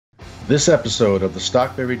This episode of the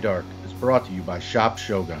Stockbury Dark is brought to you by Shop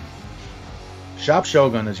Shogun. Shop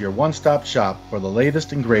Shogun is your one-stop shop for the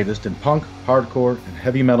latest and greatest in punk, hardcore, and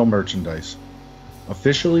heavy metal merchandise.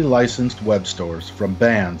 Officially licensed web stores from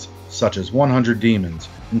bands such as 100 Demons,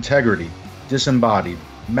 Integrity, Disembodied,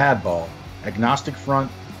 Madball, Agnostic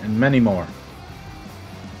Front, and many more.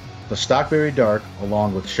 The Stockbury Dark,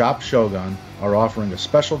 along with Shop Shogun, are offering a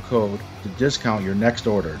special code to discount your next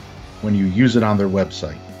order when you use it on their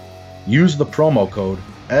website. Use the promo code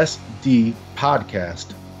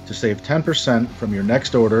SDPODCAST to save 10% from your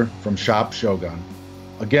next order from Shop Shogun.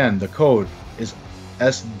 Again, the code is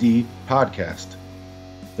SDPODCAST.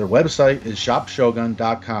 Their website is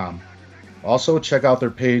shopshogun.com. Also, check out their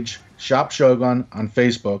page, Shop Shogun, on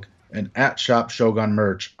Facebook and at Shop Shogun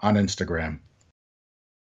Merch on Instagram.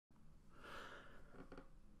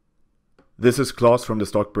 This is Klaus from the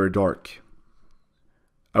Stockbury Dark.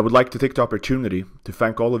 I would like to take the opportunity to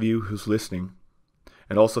thank all of you who's listening,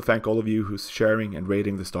 and also thank all of you who's sharing and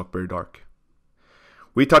rating the Stockbury Dark.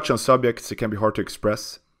 We touch on subjects that can be hard to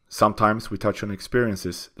express. Sometimes we touch on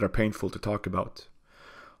experiences that are painful to talk about.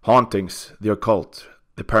 Hauntings, the occult,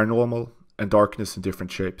 the paranormal, and darkness in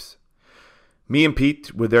different shapes. Me and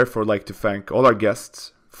Pete would therefore like to thank all our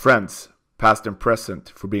guests, friends, past and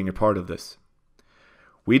present, for being a part of this.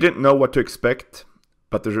 We didn't know what to expect,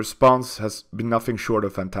 but the response has been nothing short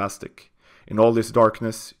of fantastic. In all this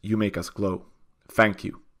darkness, you make us glow. Thank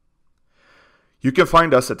you. You can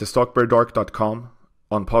find us at thestockburydark.com,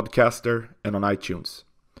 on Podcaster, and on iTunes.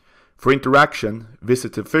 For interaction,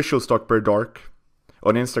 visit the official Stockbury Dark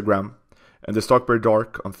on Instagram and the Stockbury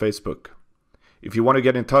Dark on Facebook. If you want to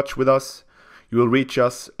get in touch with us, you will reach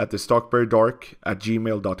us at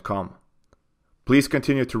thestockburydark@gmail.com. Please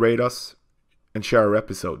continue to rate us and share our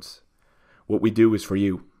episodes. What we do is for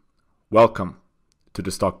you. Welcome to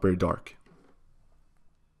the Stockbury Dark.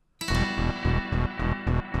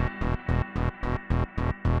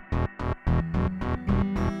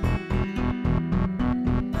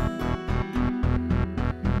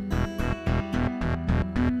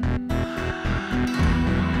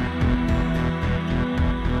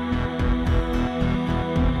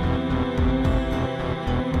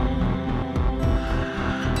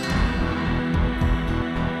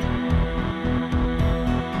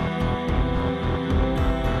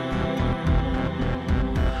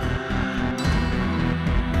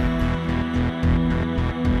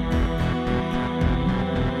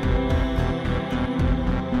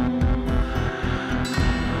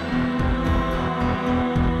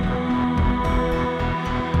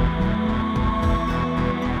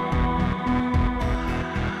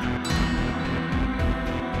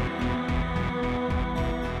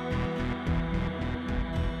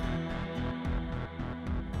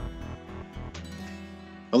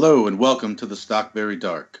 Hello and welcome to the Stockbury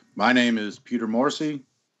Dark. My name is Peter Morrissey.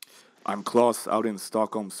 I'm Klaus out in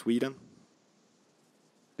Stockholm, Sweden.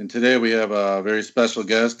 And today we have a very special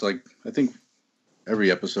guest. I think every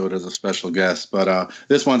episode has a special guest, but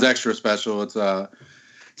this one's extra special. It's a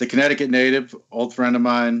Connecticut native, old friend of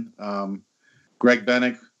mine, Greg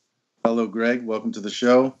Bennick. Hello, Greg. Welcome to the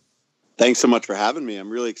show. Thanks so much for having me. I'm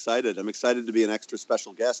really excited. I'm excited to be an extra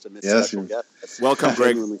special guest. Special guest. Welcome,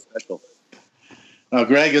 Greg. Special.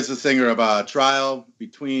 Greg is the singer of Trial,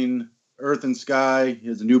 Between Earth and Sky. He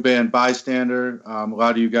has a new band, Bystander. A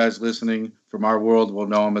lot of you guys listening from our world will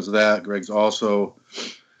know him as that. Greg's also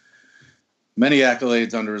many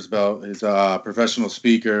accolades under his belt. He's a professional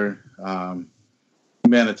speaker,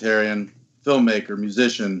 humanitarian, filmmaker,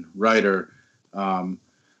 musician, writer,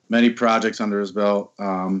 many projects under his belt.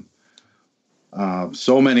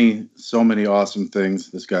 So many awesome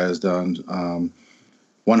things this guy has done.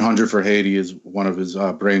 100 for Haiti is one of his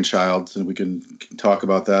brainchilds, and we can talk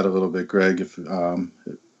about that a little bit, Greg, if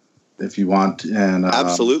you want. And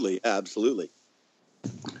absolutely.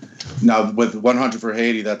 Now, with 100 for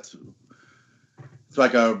Haiti, it's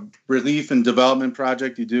like a relief and development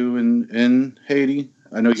project you do in Haiti.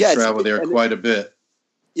 I know you travel there quite a bit.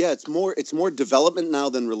 Yeah, it's more development now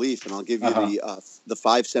than relief, and I'll give you the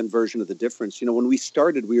 5-cent version of the difference. You know, when we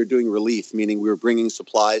started, we were doing relief, meaning we were bringing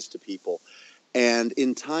supplies to people. And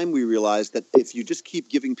in time, we realized that if you just keep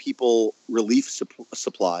giving people relief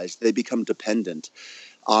supplies, they become dependent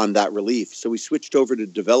on that relief. So we switched over to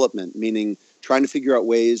development, meaning trying to figure out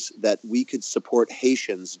ways that we could support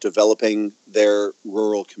Haitians developing their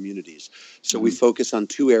rural communities. So we focus on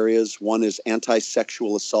two areas. One is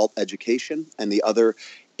anti-sexual assault education, and the other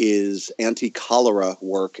is anti-cholera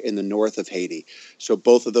work in the north of Haiti. So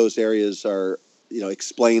both of those areas are,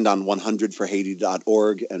 explained on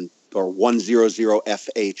 100forhaiti.org or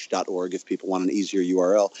 100fh.org if people want an easier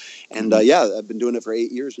URL. And I've been doing it for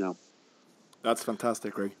 8 years now. That's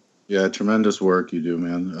fantastic, Greg. Yeah, tremendous work you do,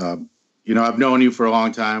 man. I've known you for a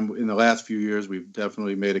long time. In the last few years, we've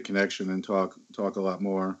definitely made a connection and talk a lot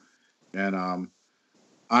more. And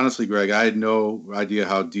honestly, Greg, I had no idea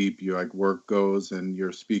how deep your work goes and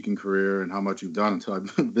your speaking career and how much you've done until I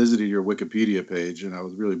visited your Wikipedia page, and I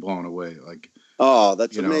was really blown away. Oh,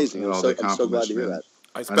 that's amazing! All the I'm so glad accomplishments, to hear man. that.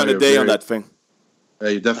 I spent a day on that thing. Yeah,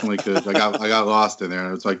 you definitely could. I got lost in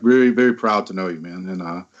there. It's really, very proud to know you, man.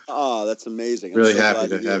 And oh, that's amazing! Really I'm so happy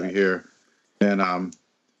glad to have that. you here. And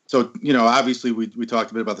so obviously we talked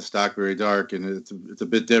a bit about the Stockbury Dark, and it's a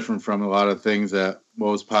bit different from a lot of things that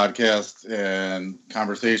most podcasts and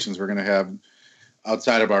conversations we're going to have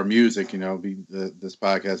outside of our music. This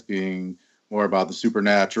podcast being more about the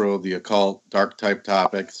supernatural, the occult, dark type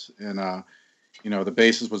topics, and the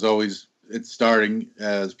basis was always it's starting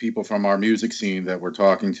as people from our music scene that we're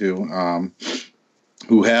talking to,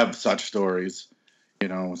 who have such stories.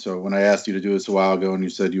 So when I asked you to do this a while ago and you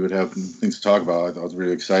said you would have things to talk about, I was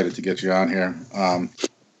really excited to get you on here.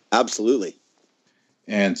 Absolutely.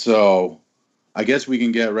 And so I guess we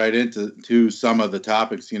can get right into some of the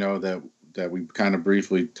topics, that we kind of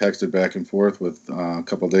briefly texted back and forth with a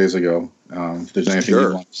couple of days ago. If there's anything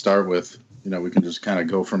you want to start with, we can just kind of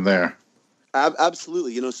go from there.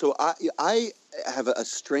 Absolutely. So I have a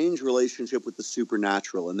strange relationship with the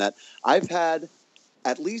supernatural in that I've had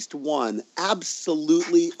at least one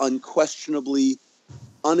absolutely, unquestionably,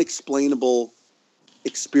 unexplainable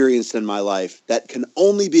experience in my life that can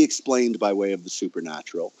only be explained by way of the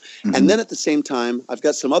supernatural. Mm-hmm. And then at the same time, I've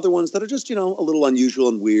got some other ones that are just, a little unusual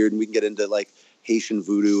and weird, and we can get into Haitian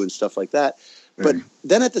voodoo and stuff like that. But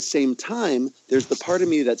then at the same time, there's the part of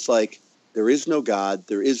me that's there is no God.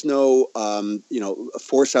 There is no, a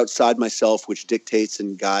force outside myself which dictates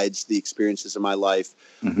and guides the experiences of my life.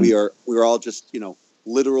 Mm-hmm. We're all just,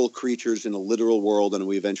 literal creatures in a literal world, and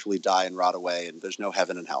we eventually die and rot away, and there's no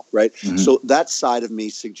heaven and hell, right? Mm-hmm. So that side of me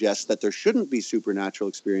suggests that there shouldn't be supernatural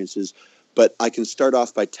experiences, but I can start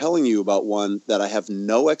off by telling you about one that I have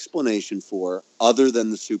no explanation for other than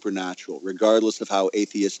the supernatural, regardless of how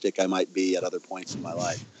atheistic I might be at other points in my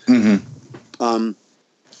life. Mm-hmm.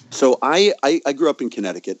 So I grew up in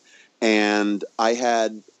Connecticut, and I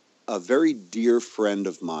had a very dear friend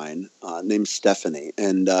of mine named Stephanie,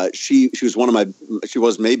 and she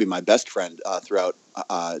was maybe my best friend throughout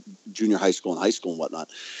junior high school and high school and whatnot.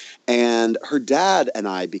 And her dad and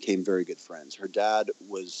I became very good friends. Her dad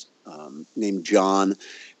was named John,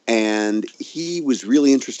 and he was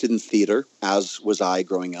really interested in theater, as was I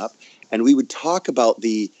growing up. And we would talk about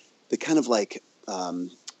the kind of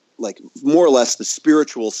more or less the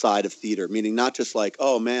spiritual side of theater, meaning not just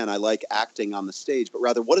oh man, I like acting on the stage, but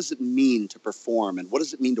rather what does it mean to perform, and what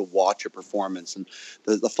does it mean to watch a performance, and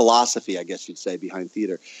the philosophy, I guess you'd say, behind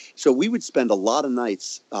theater. So we would spend a lot of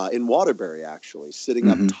nights in Waterbury, actually, sitting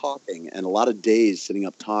mm-hmm. up talking, and a lot of days sitting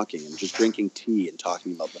up talking and just drinking tea and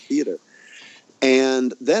talking about the theater.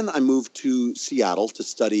 And then I moved to Seattle to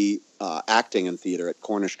study acting and theater at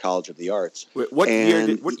Cornish College of the Arts. Wait, what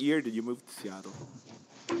year did you move to Seattle?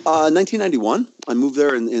 1991. I moved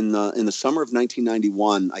there in the summer of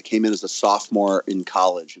 1991. I came in as a sophomore in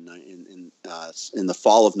college in the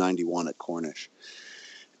fall of 91 at Cornish.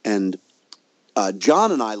 And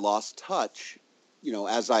John and I lost touch,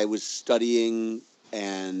 as I was studying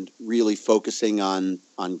and really focusing on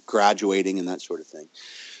graduating and that sort of thing.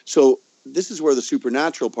 So this is where the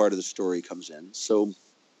supernatural part of the story comes in. So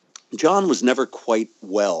John was never quite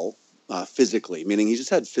well. Physically, meaning he just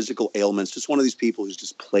had physical ailments, just one of these people who's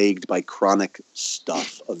just plagued by chronic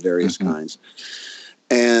stuff of various mm-hmm. kinds.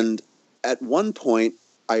 And at one point,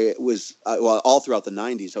 I was, all throughout the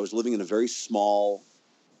 90s, I was living in a very small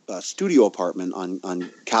studio apartment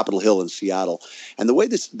on Capitol Hill in Seattle. And the way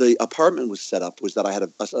the apartment was set up was that I had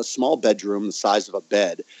a small bedroom the size of a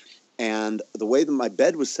bed. And the way that my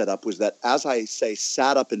bed was set up was that as I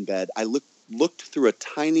sat up in bed, I looked through a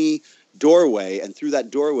tiny doorway, and through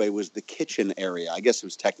that doorway was the kitchen area. I guess it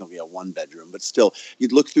was technically a one bedroom, but still,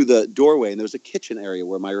 you'd look through the doorway and there was a kitchen area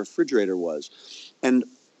where my refrigerator was. And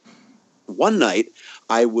one night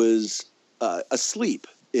I was asleep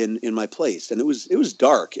in my place, and it was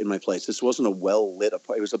dark in my place. This wasn't a well lit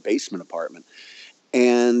apartment; it was a basement apartment.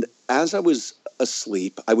 And as I was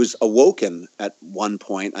asleep, I was awoken at one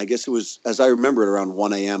point. I guess it was, as I remember it, around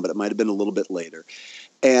 1 a.m., but it might have been a little bit later.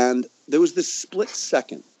 And there was this split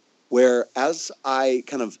second where, as I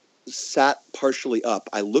kind of sat partially up,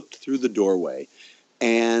 I looked through the doorway,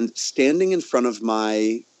 and standing in front of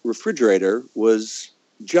my refrigerator was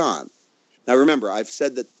John. Now, remember, I've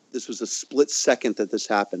said that this was a split second that this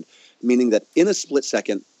happened, meaning that in a split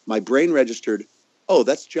second, my brain registered, oh,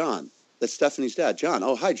 that's John. That's Stephanie's dad, John.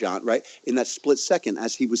 Oh, hi, John. Right in that split second,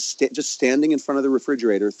 as he was just standing in front of the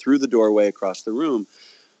refrigerator through the doorway across the room.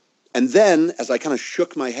 And then, as I kind of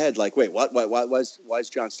shook my head, like, wait, what? Why is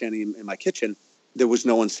John standing in my kitchen? There was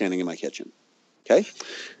no one standing in my kitchen. Okay.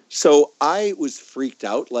 So I was freaked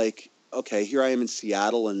out, like, okay, here I am in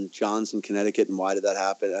Seattle and John's in Connecticut. And why did that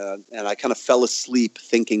happen? And I kind of fell asleep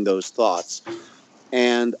thinking those thoughts.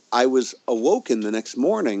 And I was awoken the next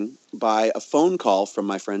morning by a phone call from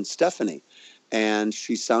my friend Stephanie. And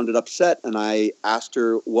she sounded upset, and I asked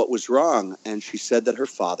her what was wrong. And she said that her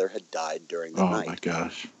father had died during the night. Oh, my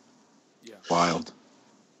gosh. Yeah.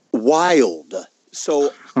 Wild.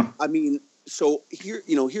 So, I mean, so here,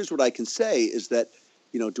 here's what I can say is that,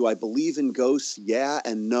 do I believe in ghosts? Yeah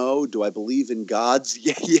and no. Do I believe in gods?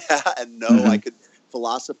 Yeah and no. Mm-hmm. I could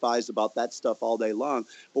philosophize about that stuff all day long.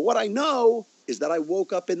 But what I know is that I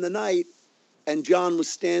woke up in the night and John was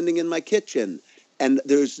standing in my kitchen, and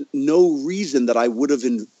there's no reason that I would have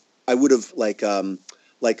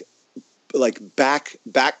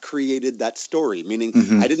back created that story. Meaning,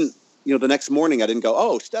 Mm-hmm. I didn't. The next morning I didn't go,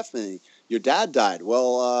 oh, Stephanie, your dad died.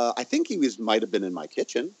 Well, I think he might have been in my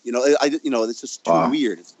kitchen. It's just too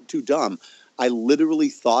weird. It's too dumb. I literally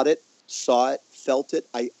thought it, saw it, felt it.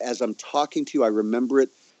 As I'm talking to you, I remember it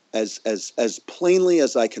as plainly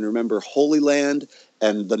as I can remember Holy Land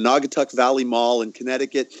and the Naugatuck Valley Mall in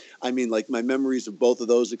Connecticut. I mean, like, my memories of both of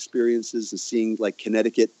those experiences and seeing, like,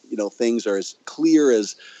 Connecticut, things are as clear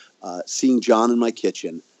as seeing John in my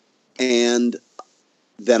kitchen. And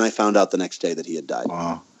then I found out the next day that he had died.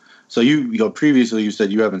 Wow. So previously you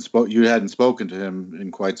said you hadn't spoken to him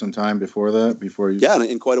in quite some time before that. Yeah,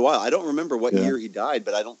 in quite a while. I don't remember what year he died,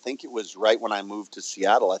 but I don't think it was right when I moved to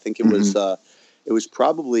Seattle. I think it was. It was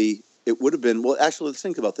probably. It would have been. Well, actually, let's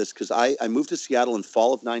think about this, because I moved to Seattle in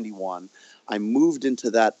fall of '91. I moved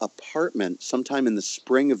into that apartment sometime in the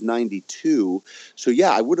spring of '92. So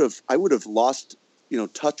yeah, I would have lost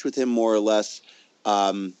touch with him more or less.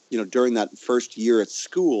 During that first year at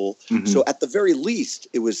school. Mm-hmm. So at the very least,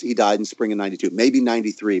 he died in spring of '92, maybe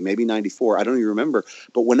 '93, maybe '94. I don't even remember.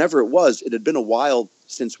 But whenever it was, it had been a while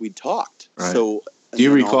since we'd talked. Right. So do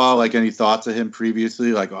you recall like any thoughts of him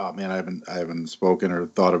previously? Like, oh man, I haven't spoken or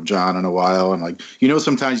thought of John in a while. And like,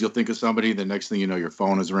 sometimes you'll think of somebody, the next thing you know, your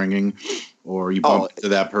phone is ringing, or you bump into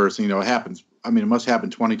that person. It happens. I mean, it must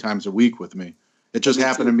happen 20 times a week with me. It just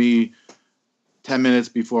happened to me 10 minutes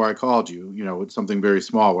before I called you, with something very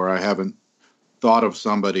small where I haven't thought of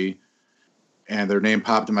somebody and their name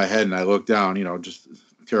popped in my head and I looked down, just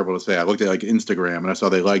terrible to say. I looked at like Instagram and I saw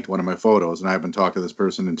they liked one of my photos and I haven't talked to this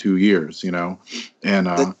person in 2 years, and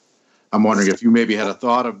I'm wondering if you maybe had a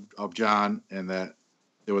thought of John and that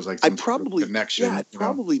there was like some sort of connection. Yeah, I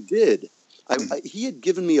probably did. He had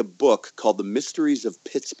given me a book called The Mysteries of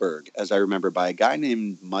Pittsburgh, as I remember, by a guy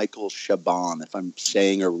named Michael Chabon, if I'm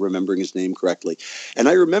saying or remembering his name correctly. And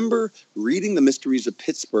I remember reading The Mysteries of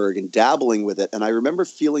Pittsburgh and dabbling with it. And I remember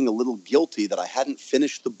feeling a little guilty that I hadn't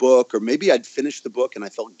finished the book, or maybe I'd finished the book and I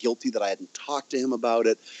felt guilty that I hadn't talked to him about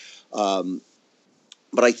it.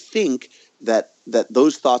 But I think that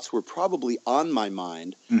those thoughts were probably on my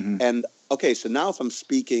mind. Mm-hmm. And okay, so now if I'm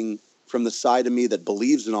speaking from the side of me that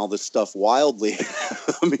believes in all this stuff wildly,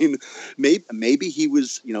 I mean, maybe he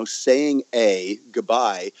was, saying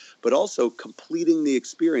goodbye, but also completing the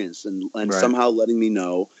experience and right. somehow letting me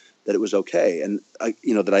know that it was okay. And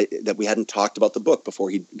that we hadn't talked about the book before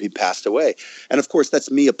he passed away. And of course,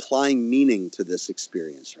 that's me applying meaning to this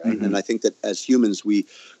experience. Right. Mm-hmm. And I think that as humans, we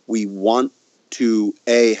want to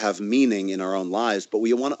have meaning in our own lives, but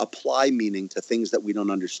we want to apply meaning to things that we don't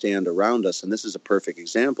understand around us. And this is a perfect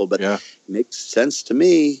example, but it makes sense to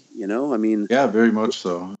me, I mean. Yeah, very much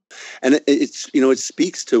so. And it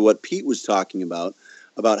speaks to what Pete was talking about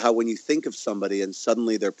how when you think of somebody and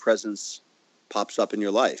suddenly their presence pops up in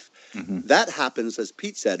your life, mm-hmm. that happens, as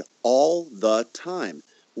Pete said, all the time.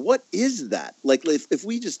 What is that? Like, if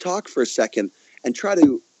we just talk for a second and try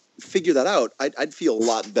to figure that out, I'd feel a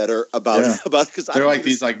lot better about because they're like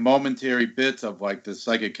these like momentary bits of like the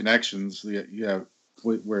psychic connections.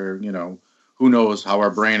 Where who knows how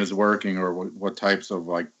our brain is working or what types of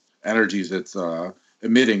like energies it's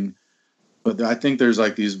emitting. But I think there's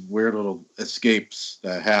like these weird little escapes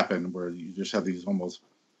that happen where you just have these almost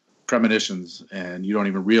premonitions and you don't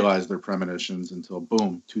even realize they're premonitions until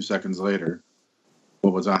boom, 2 seconds later,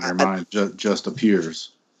 what was on your mind just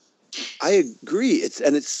appears. I agree.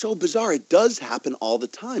 It's so bizarre. It does happen all the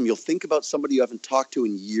time. You'll think about somebody you haven't talked to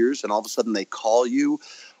in years, and all of a sudden they call you,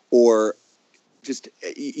 or just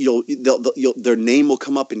their name will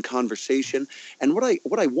come up in conversation. And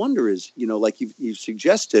what I wonder is, like you've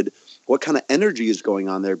suggested, what kind of energy is going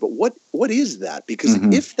on there, but what is that? Because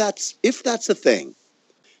if that's a thing,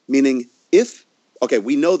 meaning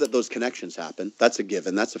we know that those connections happen, that's a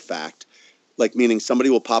given, that's a fact, like meaning somebody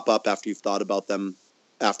will pop up after you've thought about them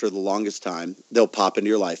after the longest time, they'll pop into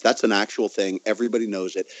your life. That's an actual thing. Everybody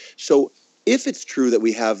knows it. So if it's true that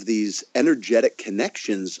we have these energetic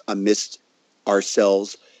connections amidst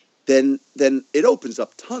ourselves, then it opens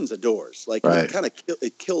up tons of doors. Like right. It kind of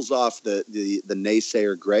it kills off the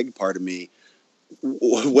naysayer Greg part of me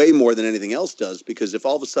way more than anything else does. Because if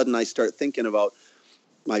all of a sudden I start thinking about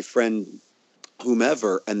my friend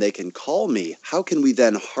whomever and they can call me, how can we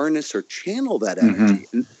then harness or channel that energy?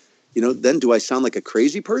 And then do I sound like a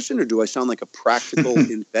crazy person or do I sound like a practical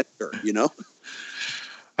inventor?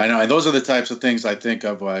 I know, and those are the types of things I think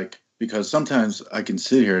of, like, because sometimes I can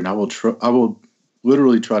sit here and I will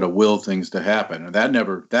literally try to will things to happen, and that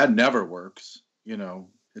never works.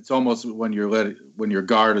 It's almost when your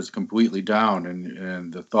guard is completely down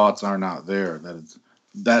and the thoughts are not there,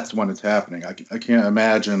 that's when it's happening. I can't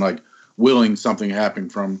imagine like willing something happening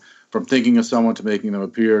from thinking of someone to making them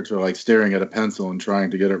appear to like staring at a pencil and trying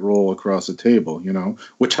to get it roll across a table,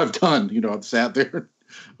 which I've done. I've sat there.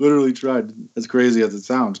 Literally tried, as crazy as it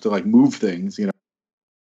sounds, to like move things.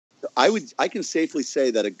 I can safely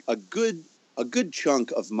say that a good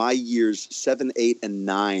chunk of my years 7, 8, and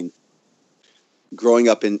 9 growing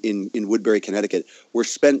up in Woodbury, Connecticut, were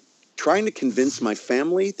spent trying to convince my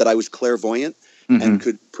family that I was clairvoyant and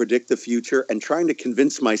could predict the future, and trying to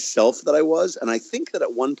convince myself that I was. And I think that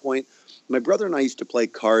at one point, my brother and I used to play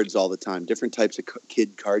cards all the time, different types of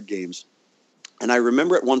kid card games. And I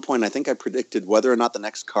remember at one point, I think I predicted whether or not the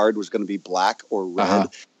next card was going to be black or red.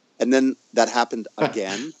 And then that happened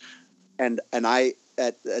again. And I,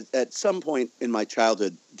 at some point in my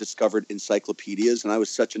childhood, discovered encyclopedias. And I was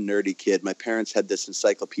such a nerdy kid. My parents had this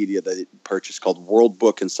encyclopedia that they purchased called World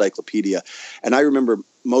Book Encyclopedia. And I remember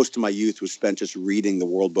most of my youth was spent just reading the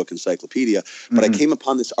World Book Encyclopedia. But I came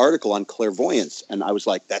upon this article on clairvoyance. And I was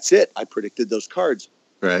like, that's it. I predicted those cards.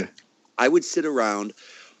 Right. I would sit around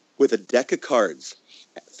with a deck of cards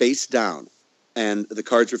face down, and the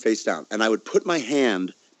cards were face down. And I would put my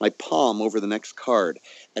palm over the next card,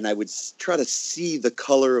 and I would try to see the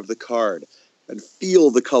color of the card and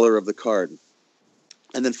feel the color of the card,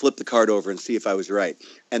 and then flip the card over and see if I was right.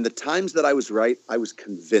 And the times that I was right, I was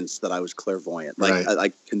convinced that I was clairvoyant,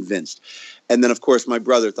 like convinced. And then, of course, my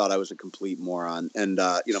brother thought I was a complete moron. And,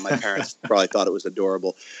 my parents probably thought it was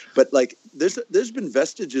adorable. But, like, there's been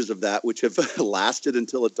vestiges of that which have lasted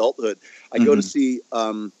until adulthood. I go to see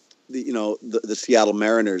the Seattle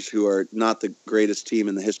Mariners, who are not the greatest team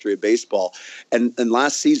in the history of baseball. And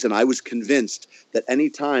last season, I was convinced that any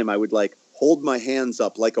time I would, like, hold my hands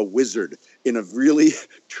up like a wizard in a really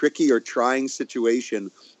tricky or trying situation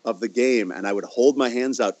of the game, and I would hold my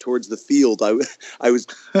hands out towards the field, I was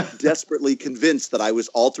desperately convinced that I was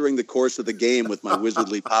altering the course of the game with my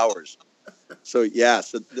wizardly powers. So,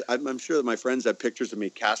 I'm sure that my friends have pictures of me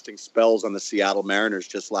casting spells on the Seattle Mariners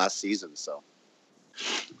just last season. So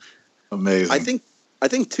amazing. I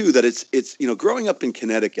think too that it's growing up in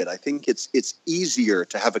Connecticut, I think it's easier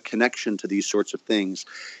to have a connection to these sorts of things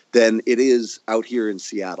than it is out here in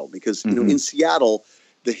Seattle, because in Seattle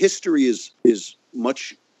the history is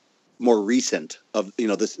much more recent. Of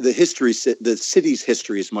the city's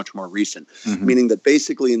history is much more recent, meaning that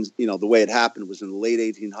basically the way it happened was in the late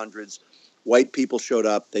 1800s. White people showed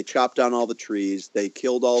up, they chopped down all the trees, they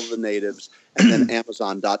killed all of the natives, and then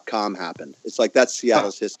Amazon.com happened. It's like that's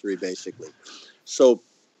Seattle's history basically. So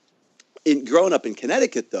growing up in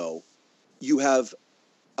Connecticut, though, you have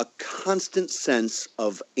a constant sense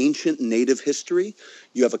of ancient native history.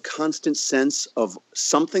 You have a constant sense of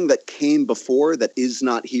something that came before that is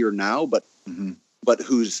not here now, but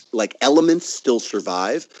whose like elements still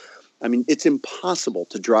survive. I mean, it's impossible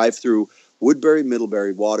to drive through Woodbury,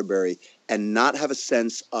 Middlebury, Waterbury, and not have a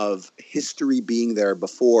sense of history being there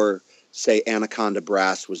before, say, Anaconda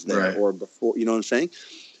Brass was there, right, or before, you know what I'm saying?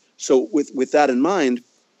 So with that in mind,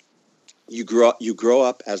 you grow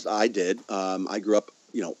up as I did. I grew up,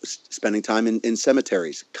 spending time in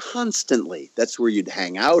cemeteries constantly. That's where you'd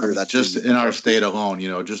hang out, or that's just in our state alone.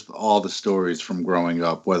 Just all the stories from growing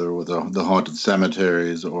up, whether it was the haunted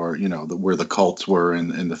cemeteries or where the cults were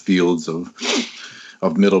in the fields of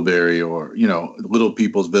Middlebury, or Little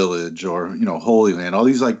People's Village, or Holy Land. All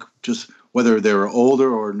these, like, just whether they were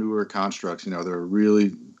older or newer constructs. There are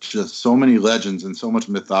really just so many legends and so much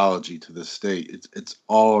mythology to this state. It's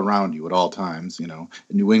all around you at all times. In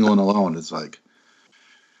New England alone, it's like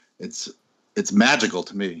it's it's magical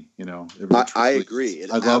to me, you know. I agree.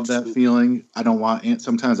 I love that feeling. I don't want,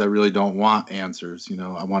 sometimes I really don't want answers, you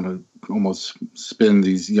know. I want to almost spin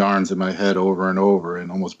these yarns in my head over and over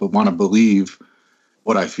and almost want to believe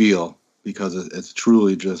what I feel, because it's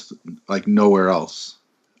truly just like nowhere else.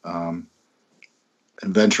 And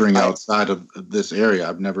venturing outside of this area,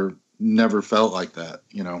 I've never felt like that,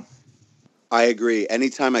 you know. I agree.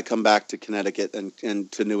 Anytime I come back to Connecticut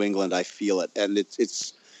and to New England, I feel it, and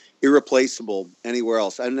it's irreplaceable anywhere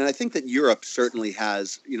else. And I think that Europe certainly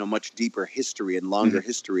has, you know, much deeper history and longer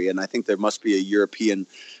history, and I think there must be a European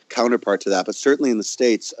counterpart to that. But certainly in the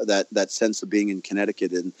States, that sense of being in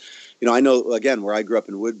Connecticut, and you know, I know again where I grew up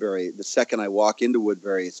in Woodbury. The second I walk into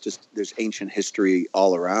Woodbury, it's just there's ancient history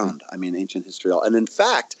all around. I mean, ancient history all, and in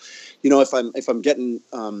fact, you know, if I'm getting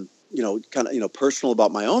you know, kind of, you know, personal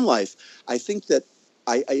about my own life, I think that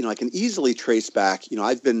I can easily trace back, you know,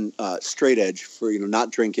 I've been straight edge for, you know,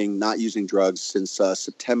 not drinking, not using drugs since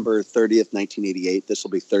September 30th, 1988. This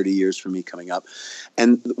will be 30 years for me coming up.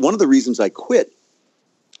 And one of the reasons I quit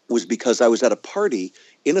was because I was at a party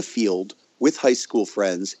in a field with high school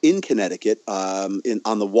friends in Connecticut, on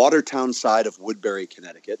the Watertown side of Woodbury,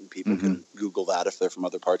 Connecticut, and people can Google that if they're from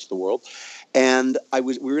other parts of the world. And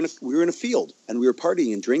we were in a field, and we were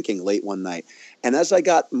partying and drinking late one night. And as I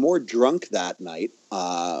got more drunk that night,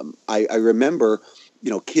 I remember, you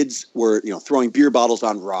know, kids were, you know, throwing beer bottles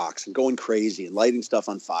on rocks and going crazy and lighting stuff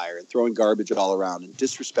on fire and throwing garbage all around and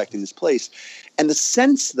disrespecting this place. And the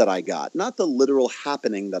sense that I got, not the literal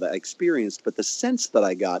happening that I experienced, but the sense that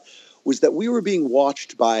I got was that we were being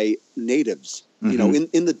watched by natives, you know,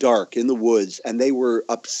 in the dark, in the woods, and they were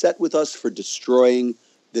upset with us for destroying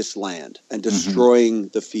this land and destroying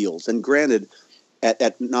the fields. And granted, at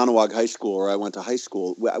Nonawag High School, where I went to high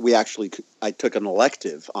school, I took an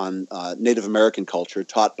elective on Native American culture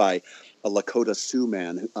taught by a Lakota Sioux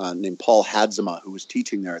man named Paul Hadzima, who was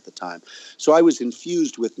teaching there at the time. So I was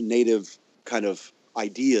infused with Native kind of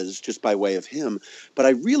ideas just by way of him. But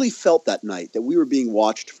I really felt that night that we were being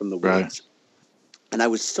watched from the woods. Right. And I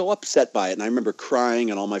was so upset by it. And I remember crying,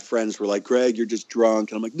 and all my friends were like, Greg, you're just drunk.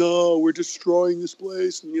 And I'm like, no, we're destroying this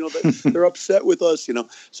place. And, you know, they're upset with us, you know.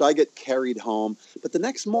 So I get carried home. But the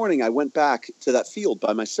next morning I went back to that field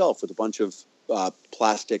by myself with a bunch of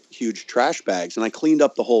plastic, huge trash bags. And I cleaned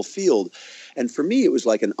up the whole field. And for me, it was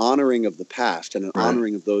like an honoring of the past and an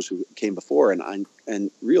honoring of those who came before.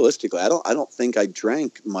 And realistically, I don't think I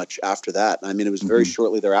drank much after that. I mean, it was very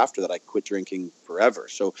shortly thereafter that I quit drinking forever.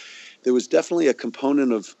 So there was definitely a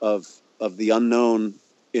component of the unknown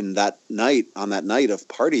in that night, on that night of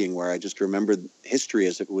partying, where I just remembered history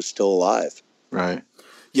as if it was still alive. Right.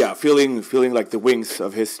 Yeah, feeling like the wings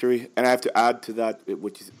of history. And I have to add to that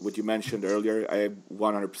what you mentioned earlier. I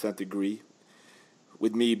 100% agree.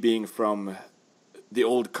 With me being from the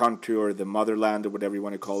old country or the motherland or whatever you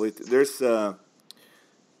want to call it, there's a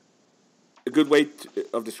good way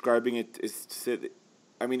of describing it is to say,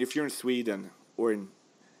 I mean, if you're in Sweden or in,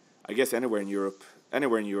 I guess anywhere in Europe,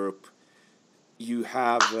 you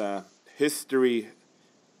have history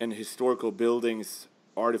and historical buildings,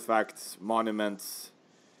 artifacts, monuments.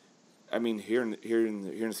 I mean, here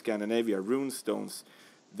in Scandinavia, runestones,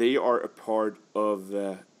 they are a part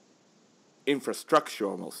of infrastructure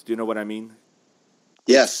almost. Do you know what I mean?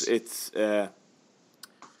 Yes. It's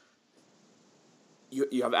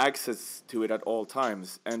you have access to it at all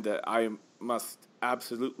times, and I must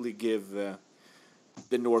absolutely give the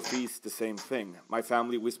Northeast the same thing. My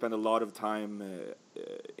family, we spend a lot of time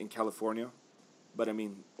in California, but I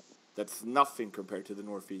mean, that's nothing compared to the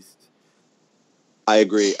Northeast. I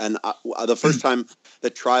agree. And the first time the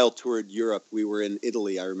trial toured Europe, we were in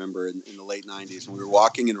Italy, I remember, in the late 90s. And we were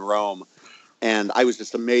walking in Rome. And I was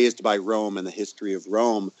just amazed by Rome and the history of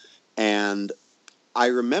Rome. And I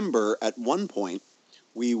remember at one point,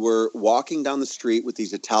 we were walking down the street with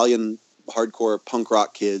these Italian hardcore punk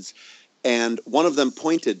rock kids. And one of them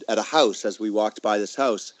pointed at a house as we walked by this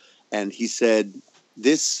house. And he said,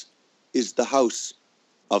 "This is the house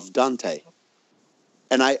of Dante."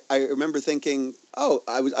 And I remember thinking, I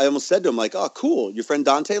almost said to him, like, "Oh, cool, your friend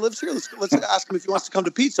Dante lives here. Let's ask him if he wants to come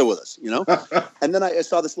to pizza with us, you know." And then I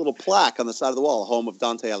saw this little plaque on the side of the wall, home of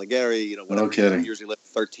Dante Alighieri, you know, whatever years he lived,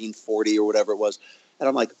 1340 or whatever it was. And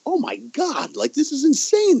I'm like, oh my God, like this is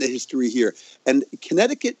insane, the history here. And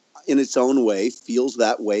Connecticut, in its own way, feels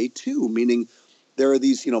that way too. Meaning, there are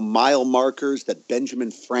these, you know, mile markers that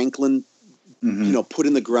Benjamin Franklin, you know, put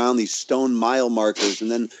in the ground, these stone mile markers,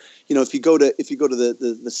 and then, you know, if you go to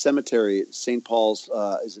the cemetery, St. Paul's,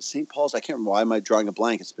 is it St. Paul's? I can't remember. Why am I drawing a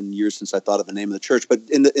blank? It's been years since I thought of the name of the church. But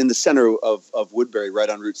in the center of Woodbury, right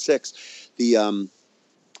on Route 6,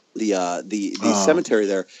 the cemetery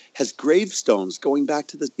there has gravestones going back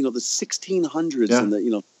to the 1600s and the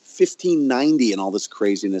 1590 and all this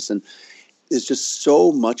craziness, and there's just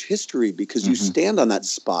so much history because you stand on that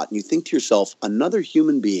spot and you think to yourself, another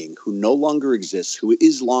human being who no longer exists, who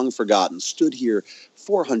is long forgotten, stood here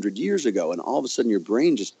 400 years ago, and all of a sudden your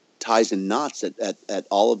brain just ties in knots at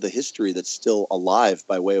all of the history that's still alive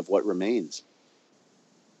by way of what remains.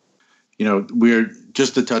 We're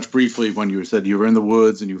just to touch briefly when you said you were in the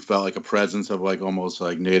woods and you felt like a presence of like almost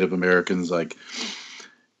like Native Americans, like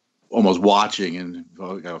almost watching and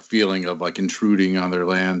a feeling of like intruding on their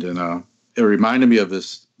land. And it reminded me of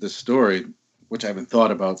this story, which I haven't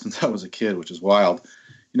thought about since I was a kid, which is wild.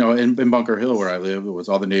 In Bunker Hill where I live, it was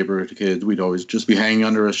all the neighborhood kids. We'd always just be hanging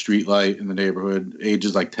under a street light in the neighborhood,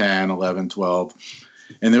 ages like 10, 11, 12.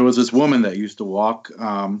 And there was this woman that used to walk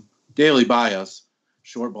daily by us.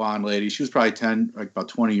 Short blonde lady. She was probably about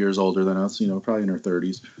 20 years older than us, probably in her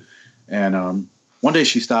 30s. And one day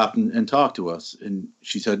she stopped and talked to us. And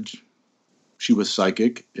she said she was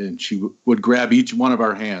psychic and she would grab each one of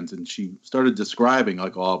our hands. And she started describing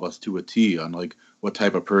like all of us to a T on like what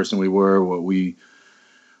type of person we were,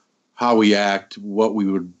 how we act, what we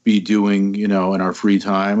would be doing, in our free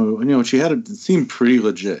time. She it seemed pretty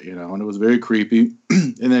legit, and it was very creepy.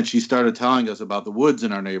 And then she started telling us about the woods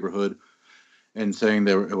in our neighborhood and saying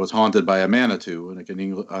that it was haunted by a Manitou, like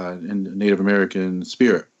in Native American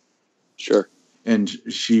spirit. Sure. And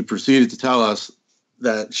she proceeded to tell us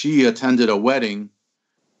that she attended a wedding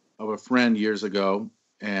of a friend years ago,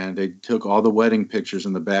 and they took all the wedding pictures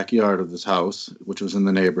in the backyard of this house, which was in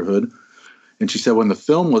the neighborhood. And she said when the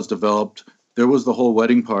film was developed, there was the whole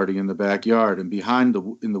wedding party in the backyard, and behind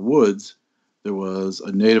in the woods, there was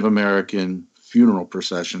a Native American funeral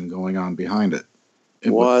procession going on behind it.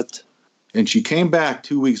 And she came back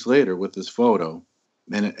 2 weeks later with this photo,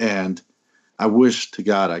 and I wish to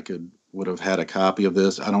God I would have had a copy of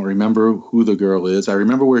this. I don't remember who the girl is. I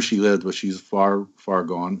remember where she lived, but she's far, far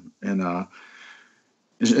gone. And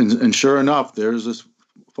sure enough, there's this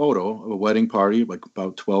photo of a wedding party, like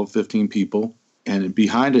about 12, 15 people, and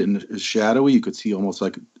behind it is shadowy. You could see almost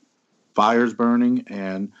like fires burning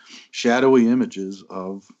and shadowy images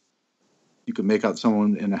of. You could make out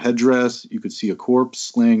someone in a headdress. You could see a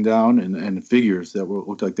corpse laying down and figures that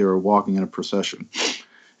looked like they were walking in a procession.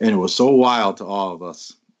 And it was so wild to all of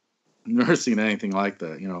us. I've never seen anything like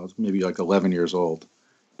that. It was maybe like 11 years old.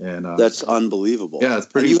 And that's unlevel. Yeah, it's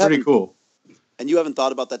pretty cool. And you haven't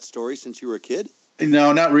thought about that story since you were a kid?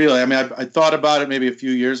 No, not really. I mean, I thought about it maybe a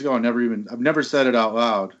few years ago. I've never said it out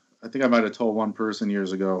loud. I think I might have told one person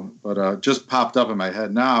years ago, but just popped up in my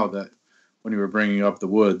head now that when you were bringing up the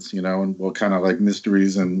woods, and what kind of like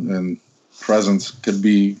mysteries and presence could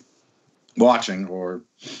be watching, or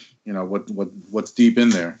what's deep in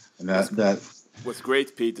there, and that. What's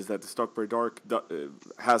great, Pete, is that the Stockbury Dark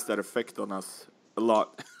has that effect on us a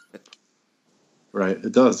lot. Right,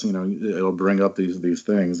 it does. It'll bring up these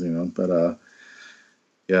things. But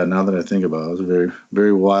yeah. Now that I think about it, it was a very,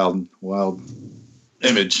 very wild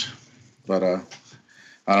image. But I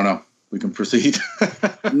don't know. We can proceed.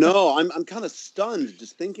 No, I'm kind of stunned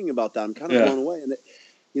just thinking about that. I'm kind of blown away, and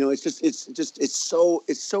it's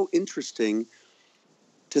so interesting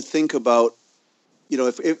to think about.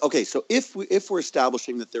 If we're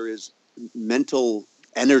establishing that there is mental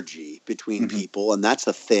energy between people, and that's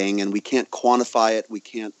a thing, and we can't quantify it, we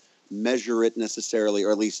can't measure it necessarily,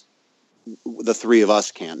 or at least the three of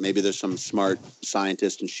us can't. Maybe there's some smart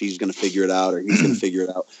scientist, and she's going to figure it out, or he's going to figure it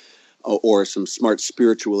out. Or some smart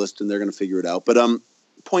spiritualist, and they're going to figure it out. But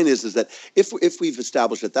point is that if we've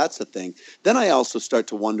established that that's a thing, then I also start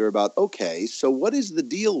to wonder about, okay, so what is the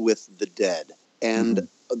deal with the dead and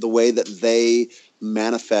the way that they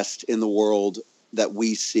manifest in the world that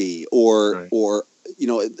we see, or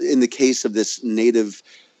in the case of this native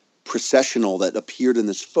processional that appeared in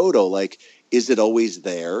this photo, like, is it always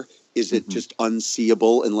there? Is it just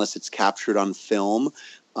unseeable unless it's captured on film?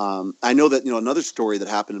 I know that, another story that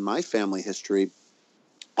happened in my family history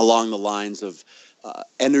along the lines of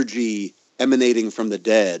energy emanating from the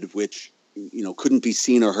dead, which, couldn't be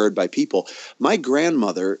seen or heard by people. My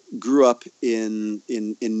grandmother grew up in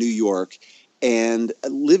New York and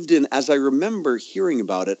lived in, as I remember hearing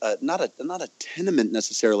about it, not a tenement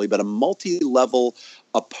necessarily, but a multi-level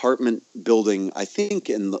apartment building, I think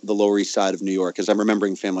in the Lower East Side of New York, as I'm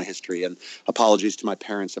remembering family history. And apologies to my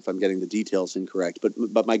parents if I'm getting the details incorrect.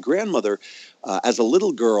 But my grandmother, as a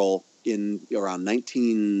little girl in around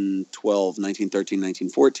 1912, 1913,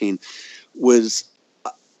 1914, was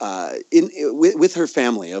with her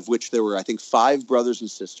family, of which there were, I think, 5 brothers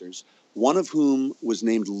and sisters, one of whom was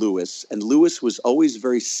named Louis, and Louis was always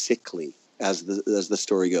very sickly. as the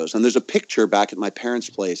story goes. And there's a picture back at my parents'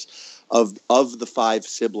 place of the 5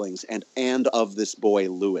 siblings and of this boy,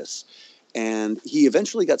 Lewis. And he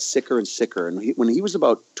eventually got sicker and sicker. And when he was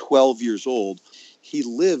about 12 years old, he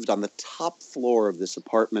lived on the top floor of this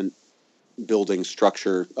apartment building,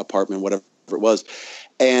 structure, apartment, whatever it was.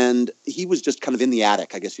 And he was just kind of in the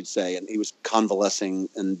attic, I guess you'd say. And he was convalescing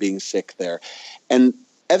and being sick there. And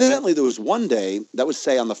evidently there was one day, that was,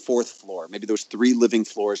 say, on the 4th floor. Maybe there was 3 living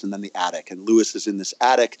floors and then the attic. And Lewis is in this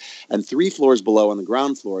attic. And 3 floors below on the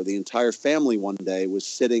ground floor, the entire family one day was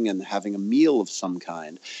sitting and having a meal of some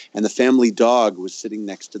kind. And the family dog was sitting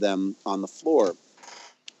next to them on the floor.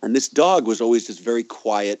 And this dog was always just very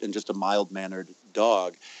quiet and just a mild-mannered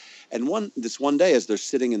dog. And this one day, as they're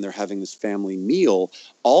sitting and they're having this family meal,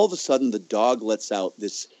 all of a sudden the dog lets out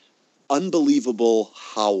this unbelievable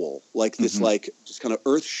howl, like this, like just kind of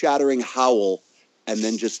earth-shattering howl, and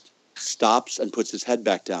then just stops and puts his head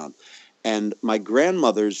back down. And my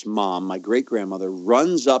grandmother's mom, my great-grandmother,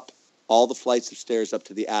 runs up all the flights of stairs up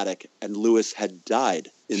to the attic, and Lewis had died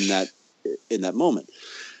in that moment.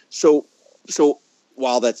 So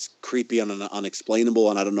while that's creepy and unexplainable,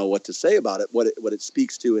 and I don't know what to say about it, what it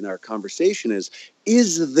speaks to in our conversation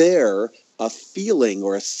is there a feeling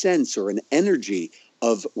or a sense or an energy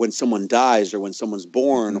of when someone dies or when someone's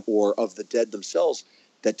born or of the dead themselves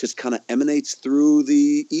that just kind of emanates through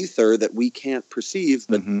the ether that we can't perceive,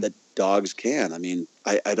 but that dogs can? I mean,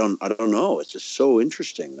 I don't know. It's just so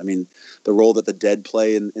interesting. I mean, the role that the dead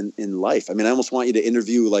play in life. I mean, I almost want you to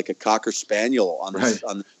interview like a Cocker Spaniel on this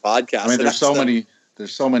podcast. I mean,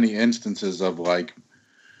 there's so many instances of like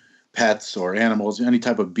pets or animals, any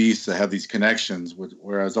type of beasts that have these connections,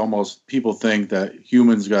 whereas almost people think that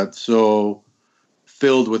humans got so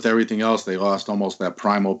filled with everything else, they lost almost that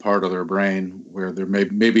primal part of their brain where there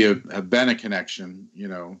maybe have been a connection,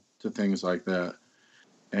 to things like that.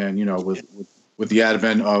 And, with the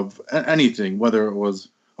advent of anything, whether it was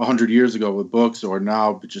 100 years ago with books or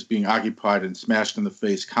now just being occupied and smashed in the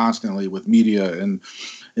face constantly with media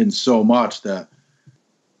and so much that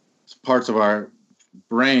parts of our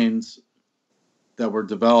brains that were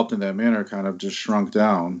developed in that manner kind of just shrunk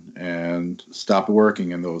down and stopped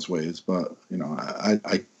working in those ways. But,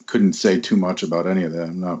 I couldn't say too much about any of that.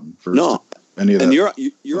 I'm not versed in any of that. And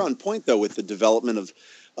you're on point, though, with the development of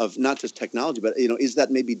not just technology, but, is that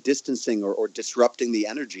maybe distancing or disrupting the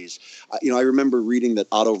energies? I remember reading that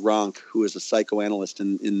Otto Rank, who is a psychoanalyst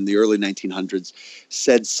in the early 1900s,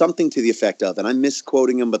 said something to the effect of, and I'm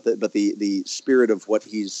misquoting him, but the spirit of what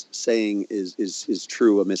he's saying is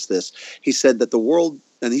true amidst this. He said that the world,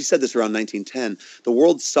 and he said this around 1910, the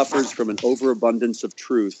world suffers from an overabundance of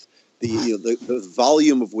truth, the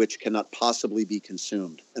volume of which cannot possibly be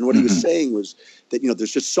consumed. And what he was saying was that,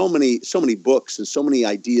 there's just so many books and so many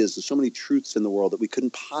ideas and so many truths in the world that we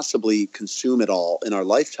couldn't possibly consume it all in our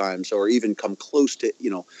lifetimes or even come close to,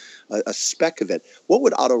 a speck of it. What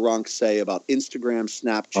would Otto Rank say about Instagram,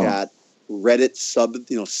 Snapchat, Reddit,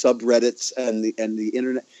 subreddits and the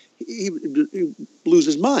internet? He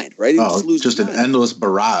loses his mind, right? Just an endless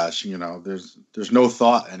barrage, there's no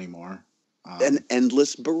thought anymore. An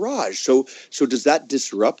endless barrage. So does that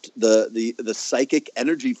disrupt the psychic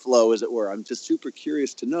energy flow, as it were? I'm just super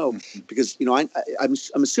curious to know because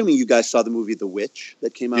I'm assuming you guys saw the movie The Witch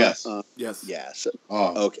that came out. Yes. Yes. Yeah. So,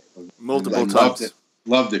 okay. Multiple times.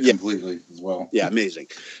 Loved it completely as well. Yeah, amazing.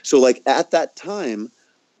 So like at that time,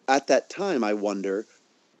 I wonder,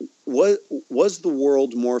 was the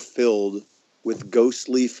world more filled with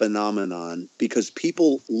ghostly phenomenon because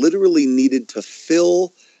people literally needed to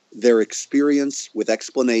fill their experience with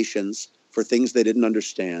explanations for things they didn't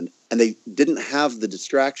understand, and they didn't have the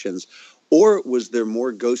distractions? Or was there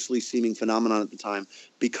more ghostly seeming phenomenon at the time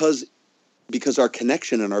because our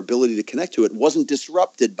connection and our ability to connect to it wasn't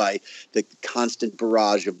disrupted by the constant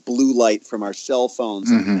barrage of blue light from our cell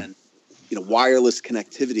phones and wireless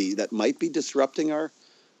connectivity that might be disrupting our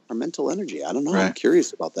mental energy? I don't know. Right. I'm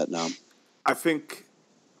curious about that now. I think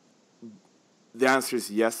the answer is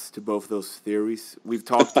yes to both those theories. We've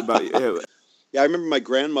talked about it. Yeah, I remember my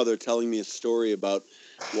grandmother telling me a story about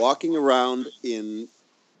walking around in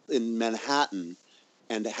Manhattan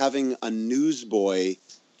and having a newsboy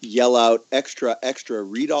yell out, "Extra, extra,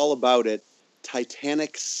 read all about it.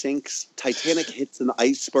 Titanic sinks. Titanic hits an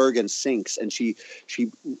iceberg and sinks." And she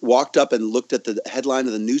walked up and looked at the headline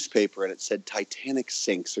of the newspaper, and it said "Titanic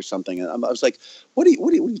sinks" or something. And I was like, "What are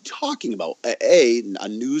you talking about? A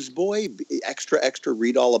newsboy? Extra, extra,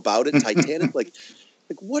 read all about it. Titanic? like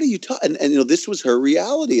what are you talking?" And this was her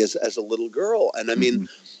reality as a little girl. And I mean,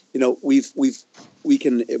 we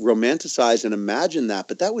can romanticize and imagine that,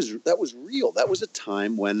 but that was real. That was a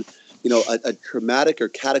time when a traumatic or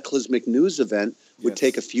cataclysmic news event would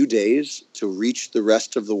take a few days to reach the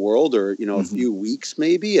rest of the world, or a few weeks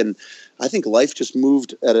maybe. And I think life just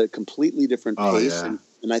moved at a completely different pace. Yeah.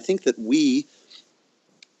 And I think that we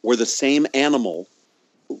were the same animal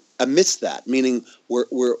amidst that, meaning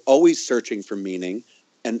we're always searching for meaning.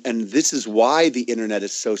 And this is why the internet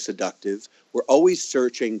is so seductive. We're always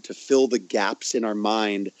searching to fill the gaps in our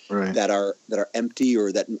mind that are empty,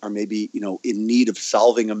 or that are maybe, in need of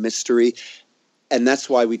solving a mystery. And that's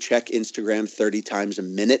why we check Instagram 30 times a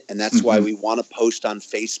minute. And that's why we want to post on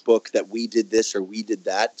Facebook that we did this or we did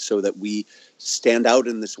that, so that we stand out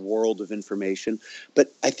in this world of information.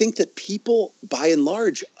 But I think that people, by and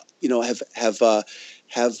large,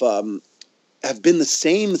 have been the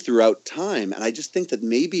same throughout time. And I just think that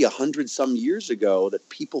maybe 100 some years ago that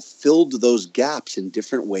people filled those gaps in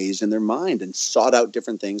different ways in their mind and sought out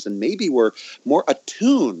different things, and maybe were more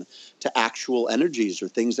attuned to actual energies or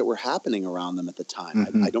things that were happening around them at the time.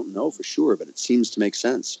 I don't know for sure, but it seems to make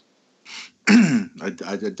sense. I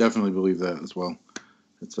definitely believe that as well.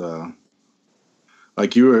 It's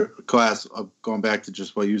like you were, class, going back to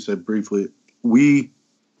just what you said briefly,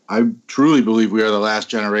 I truly believe we are the last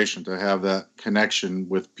generation to have that connection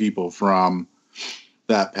with people from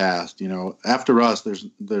that past. After us,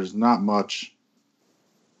 there's not much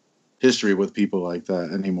history with people like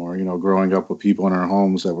that anymore. Growing up with people in our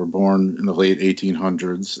homes that were born in the late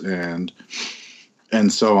 1800s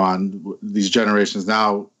and so on. These generations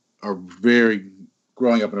now are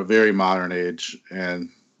growing up in a very modern age, and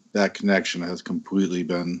that connection has completely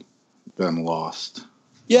been lost.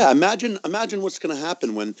 Yeah, imagine what's going to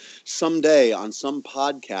happen when someday on some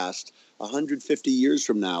podcast 150 years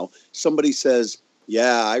from now, somebody says,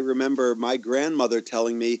 yeah, I remember my grandmother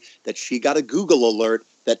telling me that she got a Google alert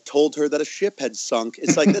that told her that a ship had sunk.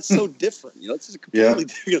 It's like, that's so different. It's just completely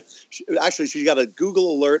different. Actually, she got a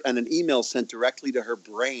Google alert and an email sent directly to her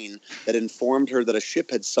brain that informed her that a ship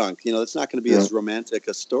had sunk. It's not going to be as romantic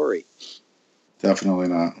a story. Definitely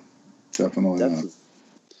not. Definitely not.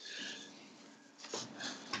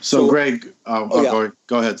 So Greg, go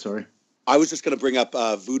ahead. Sorry. I was just going to bring up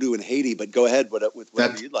voodoo in Haiti, but go ahead with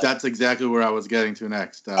whatever you'd like. That's exactly where I was getting to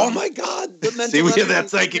next. Oh my God! The see, we have that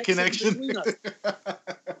psychic connection.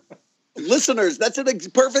 Listeners, that's a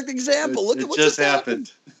perfect example. Look at what just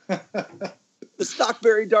happened. The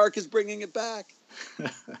Stockbury Dark is bringing it back.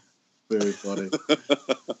 Very funny.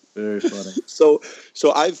 Very funny. So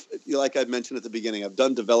I've, like I mentioned at the beginning, I've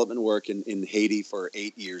done development work in Haiti for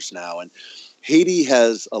 8 years now, and Haiti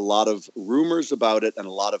has a lot of rumors about it and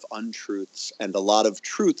a lot of untruths and a lot of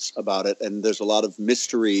truths about it. And there's a lot of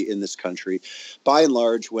mystery in this country. By and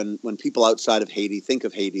large, when people outside of Haiti,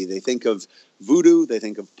 they think of voodoo, they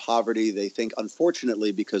think of poverty, they think,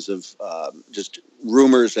 unfortunately, because of just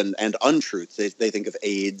rumors and untruths, they think of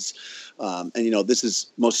AIDS. And this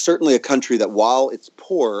is most certainly a country that, while it's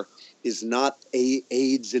poor, is not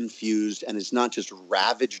AIDS infused and is not just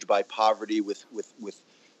ravaged by poverty with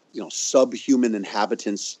subhuman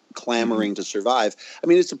inhabitants clamoring to survive. I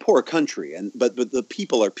mean, it's a poor country, but the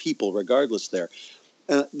people are people regardless there.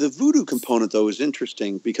 The voodoo component, though, is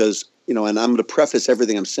interesting because, and I'm going to preface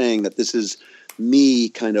everything I'm saying that this is me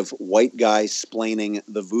kind of white guy splaining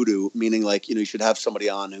the voodoo, meaning like, you should have somebody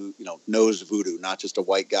on who, knows voodoo, not just a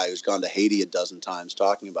white guy who's gone to Haiti a dozen times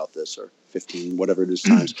talking about this, or 15, whatever it is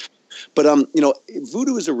times. But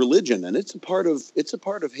voodoo is a religion, and it's a part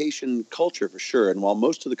of Haitian culture for sure. And while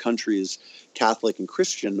most of the country is Catholic and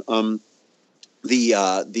Christian,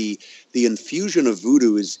 the infusion of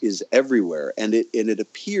voodoo is everywhere, and it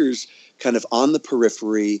appears kind of on the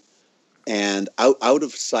periphery and out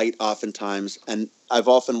of sight oftentimes. And I've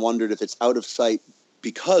often wondered if it's out of sight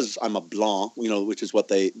because I'm a blanc, which is what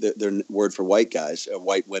their word for white guys,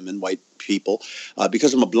 white women, white people.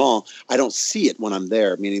 Because I'm a blanc, I don't see it when I'm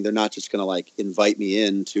there, meaning they're not just going to like invite me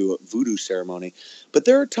into a voodoo ceremony. But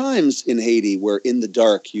there are times in Haiti where in the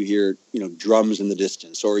dark you hear, drums in the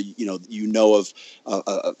distance, or, of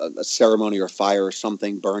a ceremony or fire or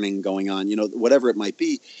something burning going on, whatever it might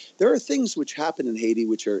be. There are things which happen in Haiti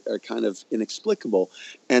which are kind of inexplicable.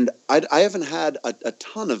 And I haven't had a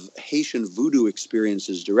ton of Haitian voodoo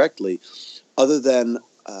experiences directly, other than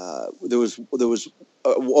there was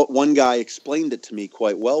one guy explained it to me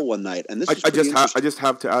quite well one night. And this I just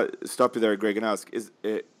have to stop you there, Greg, and ask: is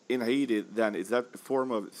in Haiti then, is that a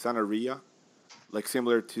form of Santeria, like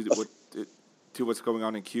similar to what's going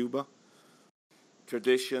on in Cuba?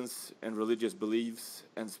 Traditions and religious beliefs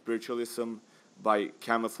and spiritualism by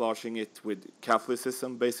camouflaging it with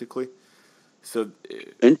Catholicism, basically. So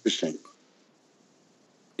interesting.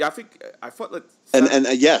 Yeah, I thought that. And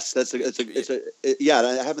yes, yeah.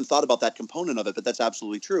 I haven't thought about that component of it, but that's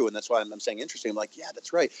absolutely true, and that's why I'm saying interesting. I'm like, yeah,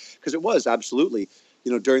 that's right, because it was absolutely,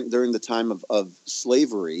 during the time of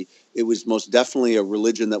slavery, it was most definitely a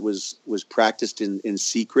religion that was practiced in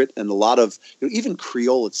secret, and a lot of even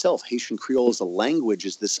Creole itself, Haitian Creole as a language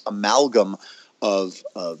is this amalgam of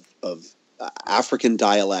African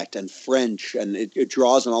dialect and French, and it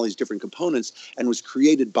draws on all these different components, and was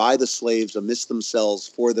created by the slaves amidst themselves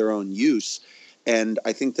for their own use. And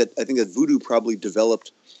I think that voodoo probably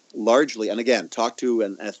developed largely, and again, talk to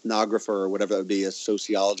an ethnographer or whatever, that would be a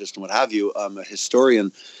sociologist and what have you, a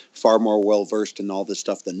historian, far more well versed in all this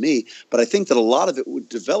stuff than me. But I think that a lot of it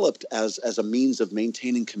developed as a means of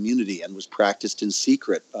maintaining community and was practiced in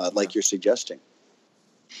secret, like you're suggesting.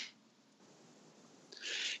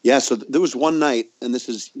 Yeah, so there was one night, and this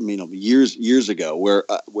is years ago,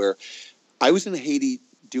 where I was in Haiti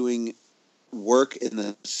doing work in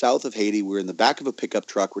the south of Haiti. We're in the back of a pickup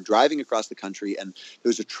truck. We're driving across the country, and there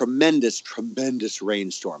was a tremendous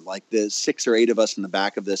rainstorm. Like the 6 or 8 of us in the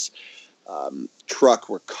back of this truck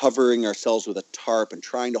were covering ourselves with a tarp and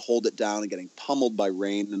trying to hold it down and getting pummeled by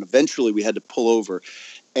rain. And eventually we had to pull over.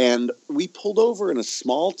 And we pulled over in a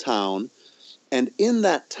small town. And in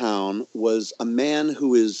that town was a man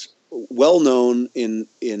who is well known in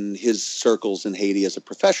his circles in Haiti as a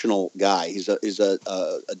professional guy. He's a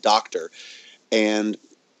doctor, and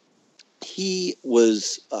he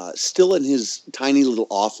was still in his tiny little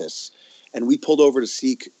office. And we pulled over to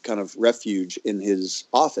seek kind of refuge in his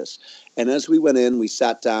office. And as we went in, we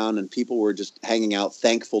sat down, and people were just hanging out,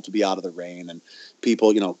 thankful to be out of the rain. And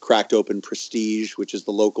people, cracked open Prestige, which is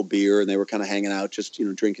the local beer, and they were kind of hanging out, just,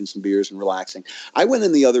 drinking some beers and relaxing. I went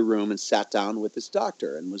in the other room and sat down with this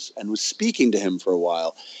doctor and was speaking to him for a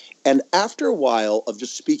while. And after a while of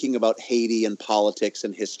just speaking about Haiti and politics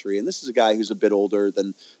and history, and this is a guy who's a bit older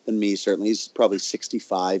than me, certainly. He's probably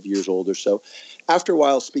 65 years old or so. After a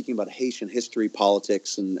while speaking about Haitian history,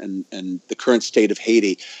 politics, and the current state of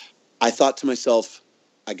Haiti, I thought to myself,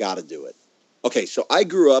 I got to do it. Okay, so I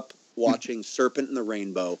grew up watching Serpent and the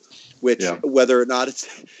Rainbow, which, whether or not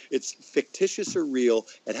it's fictitious or real,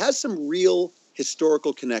 it has some real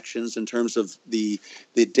historical connections in terms of the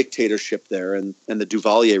dictatorship there and the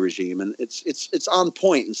Duvalier regime, and it's on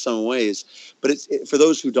point in some ways. But for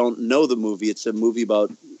those who don't know the movie, it's a movie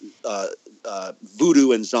about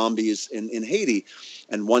voodoo and zombies in Haiti,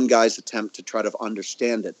 and one guy's attempt to try to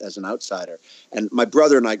understand it as an outsider. And my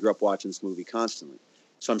brother and I grew up watching this movie constantly.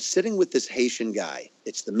 So I'm sitting with this Haitian guy.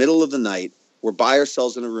 It's the middle of the night. We're by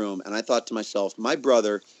ourselves in a room, and I thought to myself, my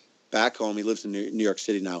brother back home, he lives in New York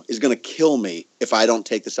City now, is going to kill me if I don't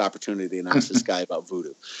take this opportunity and ask this guy about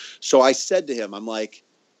voodoo. So I said to him, I'm like,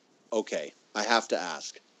 okay, I have to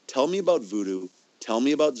ask. Tell me about voodoo. Tell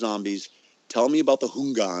me about zombies. Tell me about the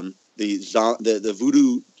hungan, the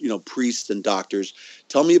voodoo, priests and doctors.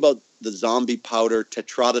 Tell me about the zombie powder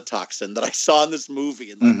tetrodotoxin that I saw in this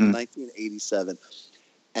movie in 1987.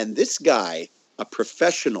 And this guy, a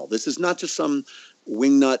professional, this is not just some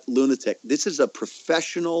wingnut lunatic. This is a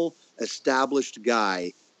professional, established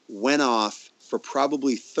guy, went off for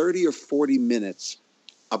probably 30 or 40 minutes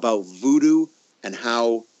about voodoo and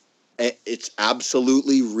how it's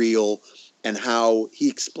absolutely real, and how he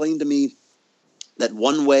explained to me that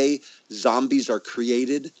one way zombies are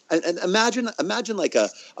created. And imagine like a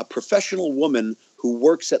professional woman who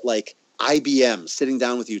works at like IBM sitting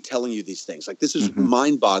down with you, telling you these things. Like, this is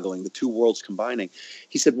mind-boggling, the two worlds combining.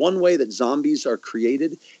 He said one way that zombies are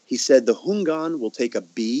created, he said the hungan will take a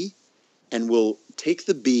bee and will take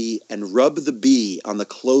the bee and rub the bee on the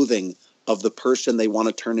clothing of the person they want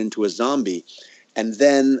to turn into a zombie. And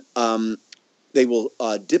then they will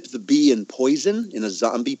dip the bee in poison, in a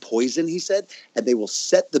zombie poison, he said, and they will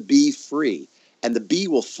set the bee free. And the bee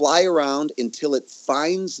will fly around until it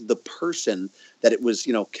finds the person that it was,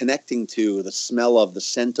 connecting to, the smell of, the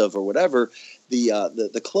scent of, or whatever,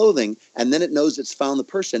 the clothing. And then it knows it's found the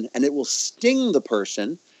person, and it will sting the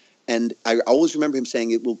person. And I always remember him saying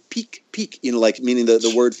it will peak, like meaning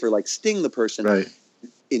the word for like sting the person. Right.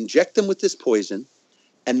 Inject them with this poison,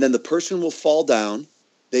 and then the person will fall down.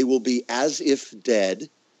 They will be as if dead,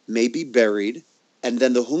 maybe buried. And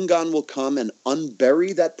then the hungan will come and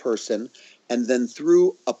unbury that person. And then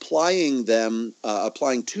through applying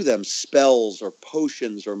to them spells or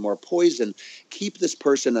potions or more poison, keep this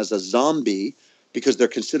person as a zombie, because they're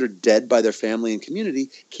considered dead by their family and community,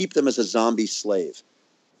 keep them as a zombie slave.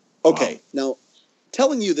 Okay, Now,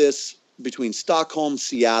 telling you this between Stockholm,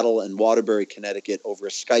 Seattle, and Waterbury, Connecticut over a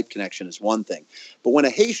Skype connection is one thing. But when a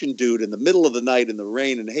Haitian dude in the middle of the night in the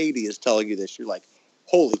rain in Haiti is telling you this, you're like,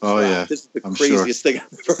 holy crap, this is the craziest thing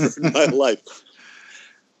I've ever heard in my life.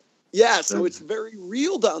 Yeah, so it's very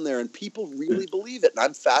real down there, and people really believe it. And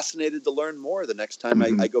I'm fascinated to learn more the next time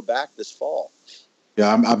I go back this fall.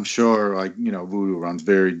 Yeah, I'm sure, like, voodoo runs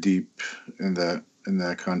very deep in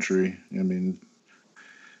that country. I mean,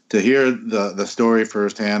 to hear the story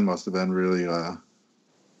firsthand must have been really,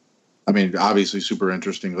 obviously super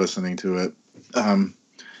interesting listening to it.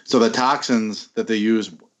 So the toxins that they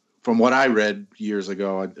use, from what I read years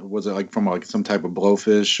ago, was it like from like some type of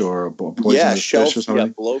blowfish or a poisonous fish or something?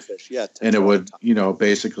 Yeah, blowfish, yeah. And it would,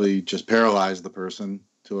 basically just paralyze the person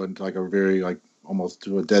to like a very, like, almost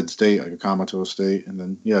to a dead state, like a comatose state. And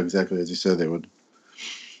then, yeah, exactly as you said, they would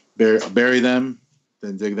bury them,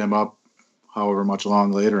 then dig them up however much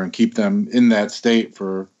long later and keep them in that state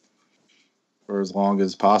for as long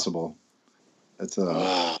as possible. That's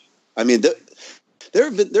I mean,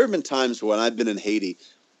 there have been times when I've been in Haiti,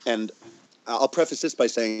 and I'll preface this by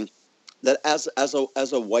saying that as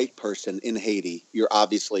a white person in Haiti, you're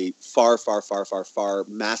obviously far,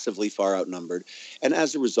 massively far outnumbered, and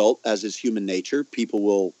as a result, as is human nature, people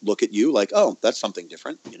will look at you like, oh, that's something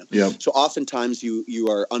different, Yep. So oftentimes you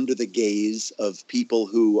are under the gaze of people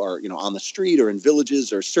who are on the street or in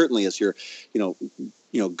villages, or certainly as you're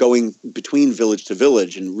going between village to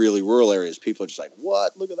village in really rural areas, people are just like,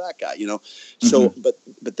 what? Look at that guy, So,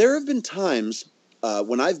 but there have been times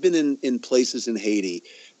when I've been in places in Haiti,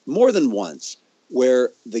 more than once, where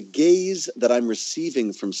the gaze that I'm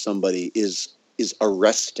receiving from somebody is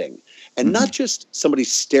arresting, and not just somebody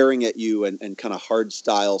staring at you and kind of hard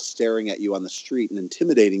style staring at you on the street and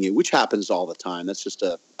intimidating you, which happens all the time. That's just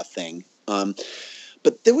a thing.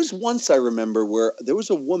 But there was once I remember where there was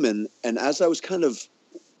a woman, and as I was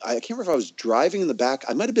I can't remember if I was driving in the back.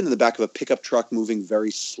 I might have been in the back of a pickup truck moving very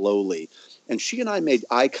slowly. And she and I made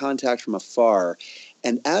eye contact from afar.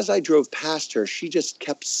 And as I drove past her, she just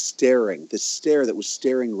kept staring, this stare that was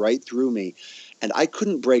staring right through me. And I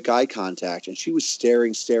couldn't break eye contact. And she was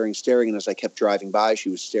staring. And as I kept driving by, she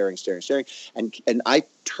was staring. And I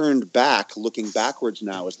turned back, looking backwards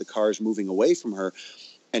now as the car is moving away from her.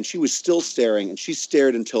 And she was still staring. And she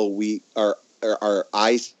stared until our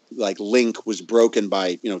eyes link was broken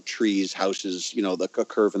by trees, houses, the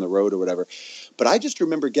curve in the road or whatever. But I just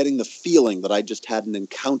remember getting the feeling that I just had an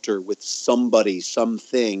encounter with somebody,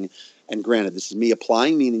 something, and granted, this is me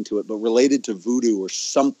applying meaning to it, but related to voodoo or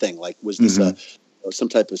something. Like, was this some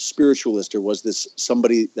type of spiritualist, or was this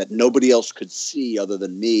somebody that nobody else could see other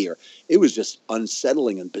than me? Or it was just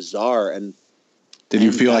unsettling and bizarre. And did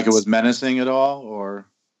you feel like it was menacing at all, or?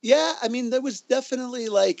 Yeah, I mean, there was definitely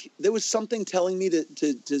there was something telling me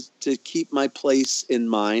to keep my place in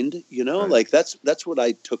mind, Right. that's what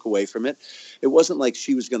I took away from it. It wasn't like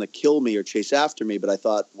she was going to kill me or chase after me, but I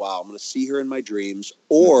thought, wow, I'm going to see her in my dreams,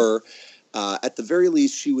 or at the very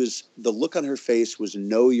least, the look on her face was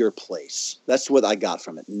know your place. That's what I got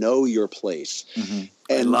from it. Know your place. Mm-hmm.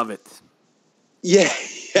 And I love it. Yeah.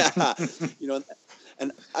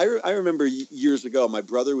 And I remember years ago, my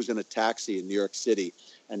brother was in a taxi in New York City,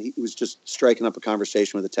 and he was just striking up a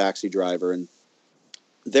conversation with a taxi driver. And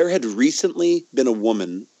there had recently been a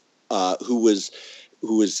woman who was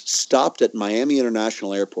stopped at Miami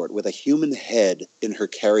International Airport with a human head in her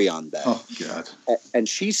carry-on bag. Oh God! And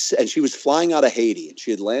she was flying out of Haiti, and she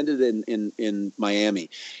had landed in Miami,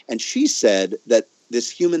 and she said that this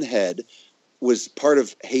human head was part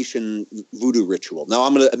of Haitian voodoo ritual. Now,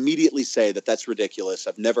 I'm going to immediately say that that's ridiculous.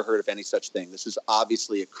 I've never heard of any such thing. This is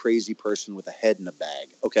obviously a crazy person with a head in a bag,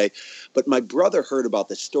 okay? But my brother heard about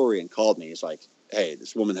this story and called me. He's like, hey,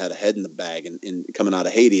 this woman had a head in the bag and coming out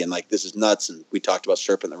of Haiti, and this is nuts. And we talked about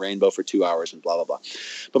Serpent and the Rainbow for 2 hours and blah, blah, blah.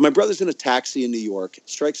 But my brother's in a taxi in New York,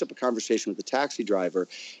 strikes up a conversation with the taxi driver,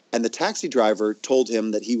 and the taxi driver told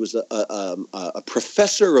him that he was a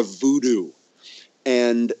professor of voodoo,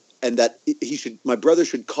 and that my brother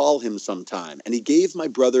should call him sometime. And he gave my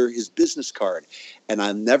brother his business card. And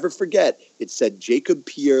I'll never forget, it said Jacob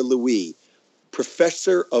Pierre Louis,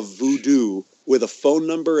 professor of voodoo, with a phone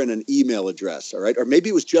number and an email address. All right. Or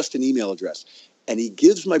maybe it was just an email address. And he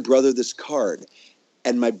gives my brother this card.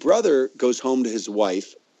 And my brother goes home to his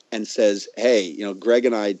wife and says, hey, Greg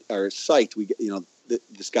and I are psyched.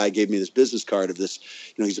 This guy gave me this business card of this,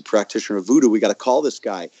 he's a practitioner of voodoo. We got to call this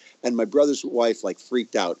guy. And my brother's wife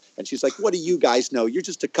freaked out. And she's like, what do you guys know? You're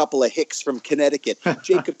just a couple of hicks from Connecticut.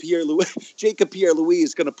 Jacob Pierre Louis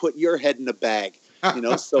is going to put your head in a bag,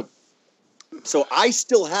 So I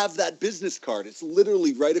still have that business card. It's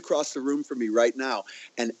literally right across the room from me right now.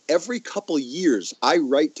 And every couple years I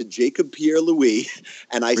write to Jacob Pierre Louis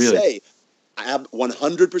and I say,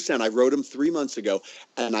 100%. I wrote him 3 months ago,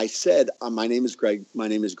 and I said, "My name is Greg. My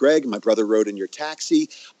name is Greg. My brother rode in your taxi.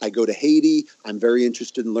 I go to Haiti. I'm very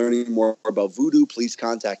interested in learning more about voodoo. Please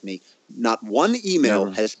contact me." Not one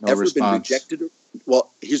email has ever been rejected.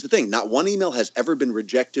 Well, here's the thing: not one email has ever been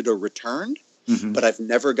rejected or returned. Mm-hmm. But I've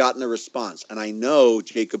never gotten a response. And I know,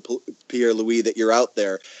 Jacob Pierre-Louis, that you're out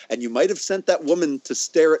there, and you might have sent that woman to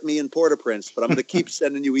stare at me in Port-au-Prince, but I'm going to keep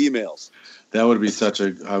sending you emails. That would be such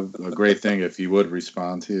a great thing if he would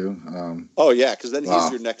respond to you. Oh, yeah, because then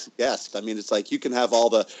he's your next guest. I mean, it's like you can have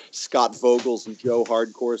all the Scott Vogels and Joe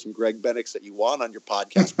Hardcores and Greg Bennicks that you want on your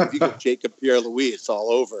podcast, but if you get Jacob Pierre-Louis, it's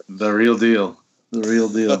all over. The real deal. The real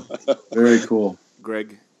deal. Very cool.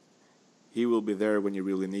 Greg, he will be there when you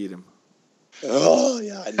really need him. Oh,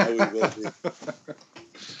 yeah, I know he will be.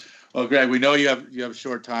 Well, Greg, we know you have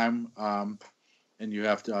short time, and you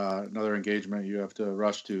have to, another engagement you have to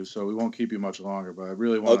rush to, so we won't keep you much longer. But I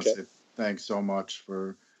really want to say thanks so much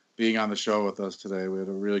for being on the show with us today. We had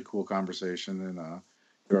a really cool conversation, and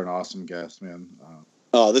you're an awesome guest, man.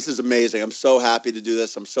 Oh, this is amazing. I'm so happy to do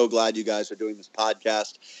this. I'm so glad you guys are doing this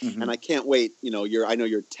podcast. Mm-hmm. And I can't wait. You know, I know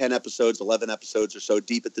you're 10 episodes, 11 episodes or so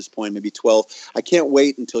deep at this point, maybe 12. I can't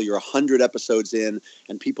wait until you're 100 episodes in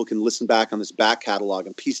and people can listen back on this back catalog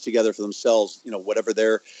and piece together for themselves, you know, whatever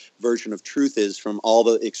their version of truth is from all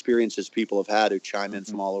the experiences people have had who chime in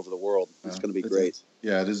from all over the world. It's going to be great.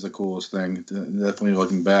 Yeah, it is the coolest thing. Definitely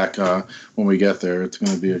looking back when we get there, it's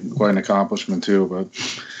going to be quite an accomplishment too. But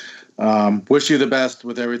wish you the best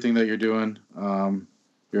with everything that you're doing.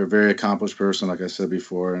 You're a very accomplished person, like I said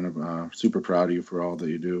before, and I'm super proud of you for all that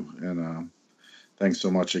you do. And thanks so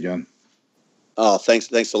much again. Oh,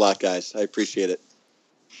 thanks a lot, guys. I appreciate it.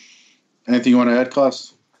 Anything you want to add,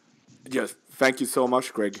 Klaus? Yes, thank you so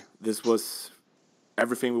much, Greg. This was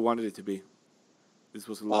everything we wanted it to be. This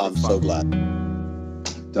was a lot of fun. I'm so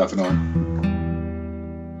glad. Definitely.